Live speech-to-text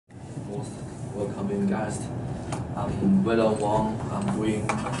for coming guest. I'm Wang. I'm doing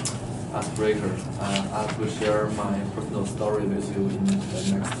icebreaker. I will share my personal story with you in the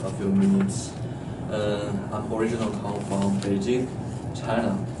next few minutes. I'm originally come from Beijing,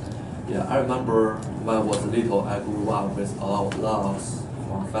 China. Yeah, I remember when I was little, I grew up with a lot of loves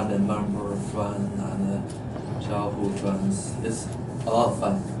from family members, friends, and childhood friends. It's a lot of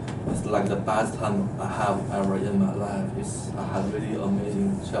fun. It's like the best time I have ever in my life. I had really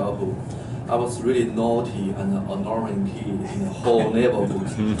amazing childhood. I was really naughty and annoying kid in the whole neighborhood.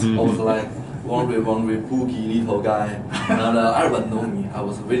 I was like wandering boogie little guy, and everyone know me. I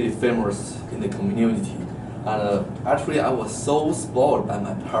was really famous in the community. And actually, I was so spoiled by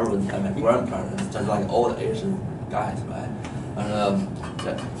my parents and my grandparents, just like all the Asian guys, right? And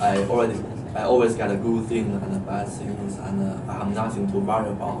I always get a good thing and a bad things, and I have nothing to worry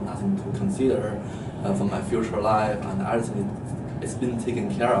about, nothing to consider for my future life, and everything it's been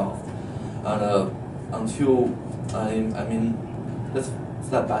taken care of. And until let's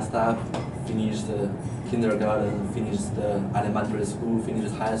step by step finish the kindergarten, finish the elementary school,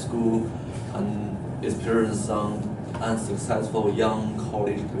 finish high school, and experience some unsuccessful young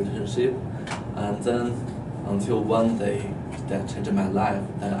college relationship, and then until one day that changed my life,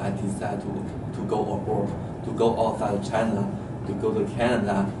 that I decided to go abroad, to go outside of China, to go to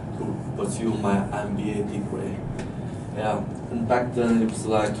Canada to pursue my MBA degree. Yeah, and back then it was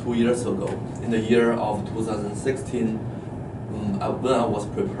like 2 years ago, in the year of 2016, when I was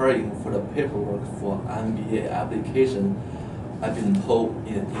preparing for the paperwork for MBA application, I've been told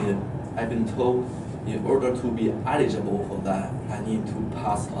in order to be eligible for that, I need to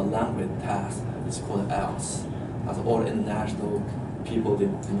pass a language test. It's called IELTS. That's all international people they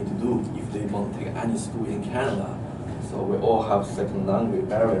need to do if they want to take any school in Canada. So we all have second language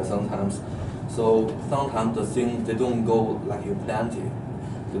barrier sometimes. So sometimes the things they don't go like you planned it.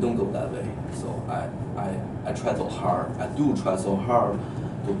 They don't go that way. So I try so hard. I do try so hard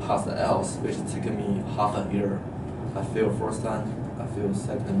to pass the IELTS, which is taking me half a year. I fail first time, I fail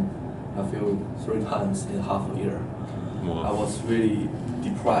second, I failed 3 times in half a year. Wow. I was really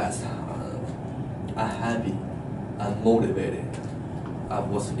depressed, unhappy, unmotivated. I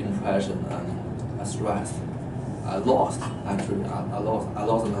was impression and I stressed. I lost actually. I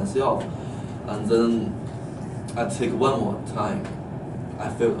lost myself, and then I take one more time. I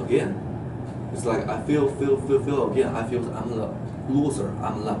fail again. It's like I fail again. I feel I'm a loser.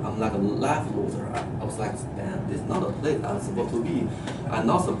 I'm like a life loser. I was like, damn, this is not a place I'm supposed to be. I'm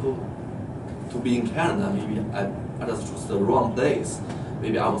not supposed to be in Canada. Maybe I just chose the wrong place.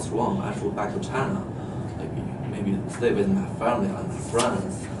 Maybe I was wrong. I should go back to China. Maybe stay with my family and my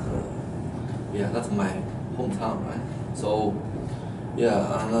friends. Yeah, that's my hometown, right? So,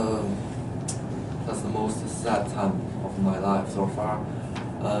 yeah, and that's the most sad time of my life so far.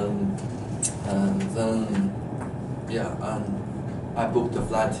 And then, yeah, and I booked the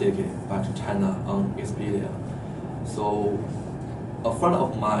flight ticket back to China on Expedia. So, a friend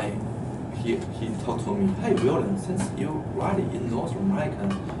of mine, he talked to me, hey William, since you're already in North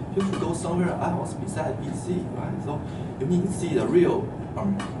America, you should go somewhere else besides BC, right? So you need to see the real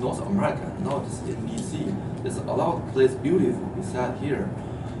North America, not just in BC. There's a lot of places beautiful besides here.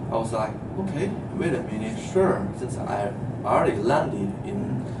 I was like, okay, wait a minute, sure, since I already landed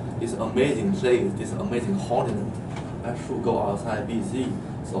in this amazing place, this amazing continent, I should go outside BC.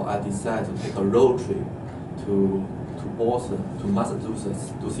 So I decided to take a road trip to Boston, to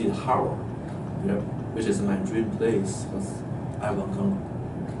Massachusetts, to see Harvard, which is my dream place, because everyone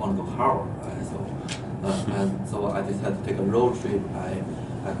want to go Harvard, right? So I decided to take a road trip.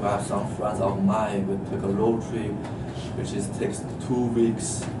 I grabbed some friends of mine. We took a road trip, which takes 2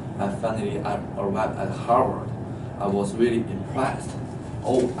 weeks. And finally, I arrived at Harvard. I was really impressed.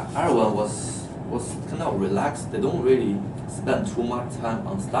 Everyone was kind of relaxed. They don't really spend too much time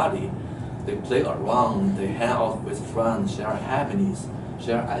on study. They play around. They hang out with friends, share happiness,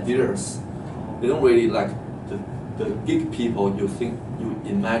 share ideas. They don't really like the geek people you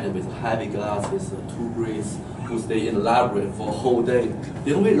imagine with heavy glasses, 2 grades, who stay in the library for a whole day.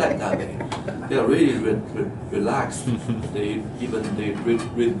 They don't really like that way. They are really relaxed. They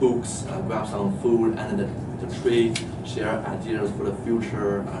read books, grab some food, and the trade, share ideas for the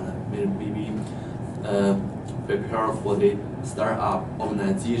future, and maybe prepare for the startup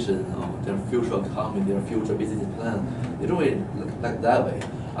organization or their future economy, their future business plan. They don't really like that way.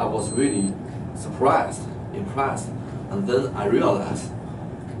 I was really surprised, impressed, and then I realized,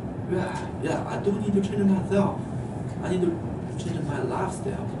 yeah, I don't need to change myself. I need to change my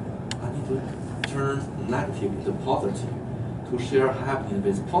lifestyle. I need to turn negative into positive, to share happiness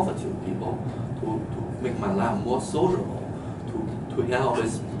with positive people, to make my life more sociable, to hang out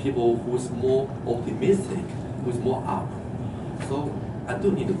with people who's more optimistic, who's more up. So I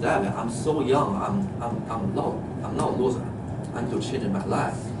do need that. I'm so young. I'm not a loser. I need to change my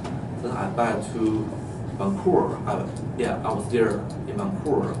life. Then I back to Vancouver. I was there in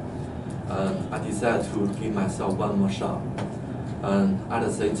Vancouver. I decided to give myself one more shot. And at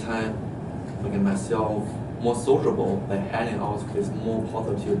the same time, making myself more sociable by hanging out with more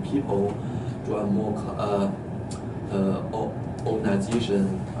positive people, join more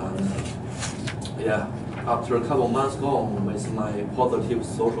organization. And after a couple months gone with my positive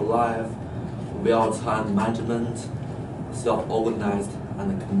social life, well-timed management, self-organized,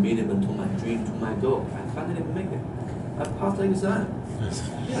 and commitment to my dream, to my goal, I finally make it. I passed the exam.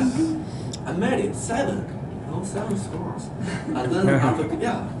 Yeah, I made it 7 scores. And then after a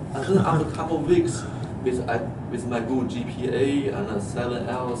couple of weeks with my good GPA and 7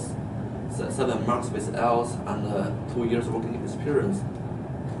 marks with L's and 2 years working experience,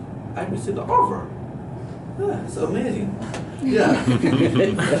 I received the offer. Yeah, it's amazing. Yeah.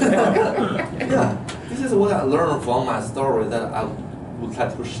 Yeah. This is what I learned from my story that I would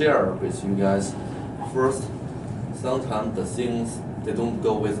like to share with you guys. First, sometimes the things they don't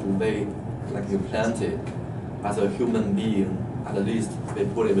go with the way like you planned it. As a human being, at least we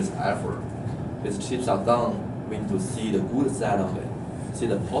put it with effort. With chips are done, we need to see the good side of it, see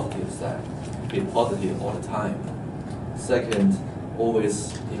the positive side, be positive all the time. Second,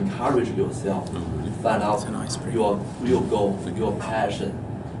 always encourage yourself, find out your real goal, your passion,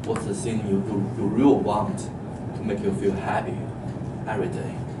 what's the thing you really want to make you feel happy every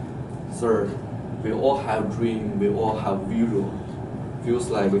day. Third, we all have dreams, we all have vision. Feels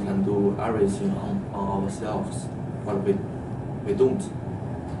like we can do everything on ourselves, but we don't.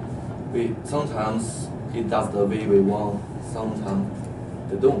 Sometimes it does the way we want, sometimes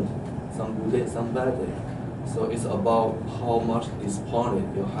they don't. Some good day, some bad day. So it's about how much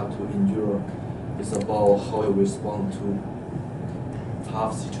disappointed you have to endure. It's about how you respond to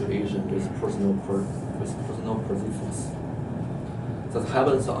tough situations with personal persistence. That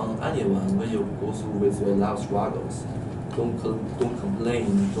happens on anyone when you go through with your life struggles. Don't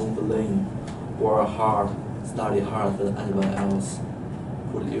complain, don't blame. Work hard, study hard than anyone else.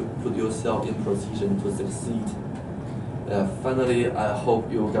 Put yourself in position to succeed. Finally, I hope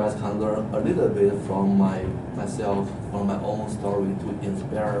you guys can learn a little bit from myself, from my own story, to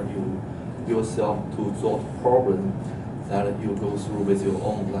inspire yourself to solve problems that you go through with your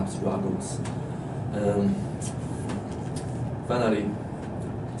own life struggles. Finally,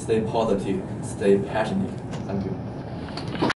 stay positive, stay passionate. Thank you.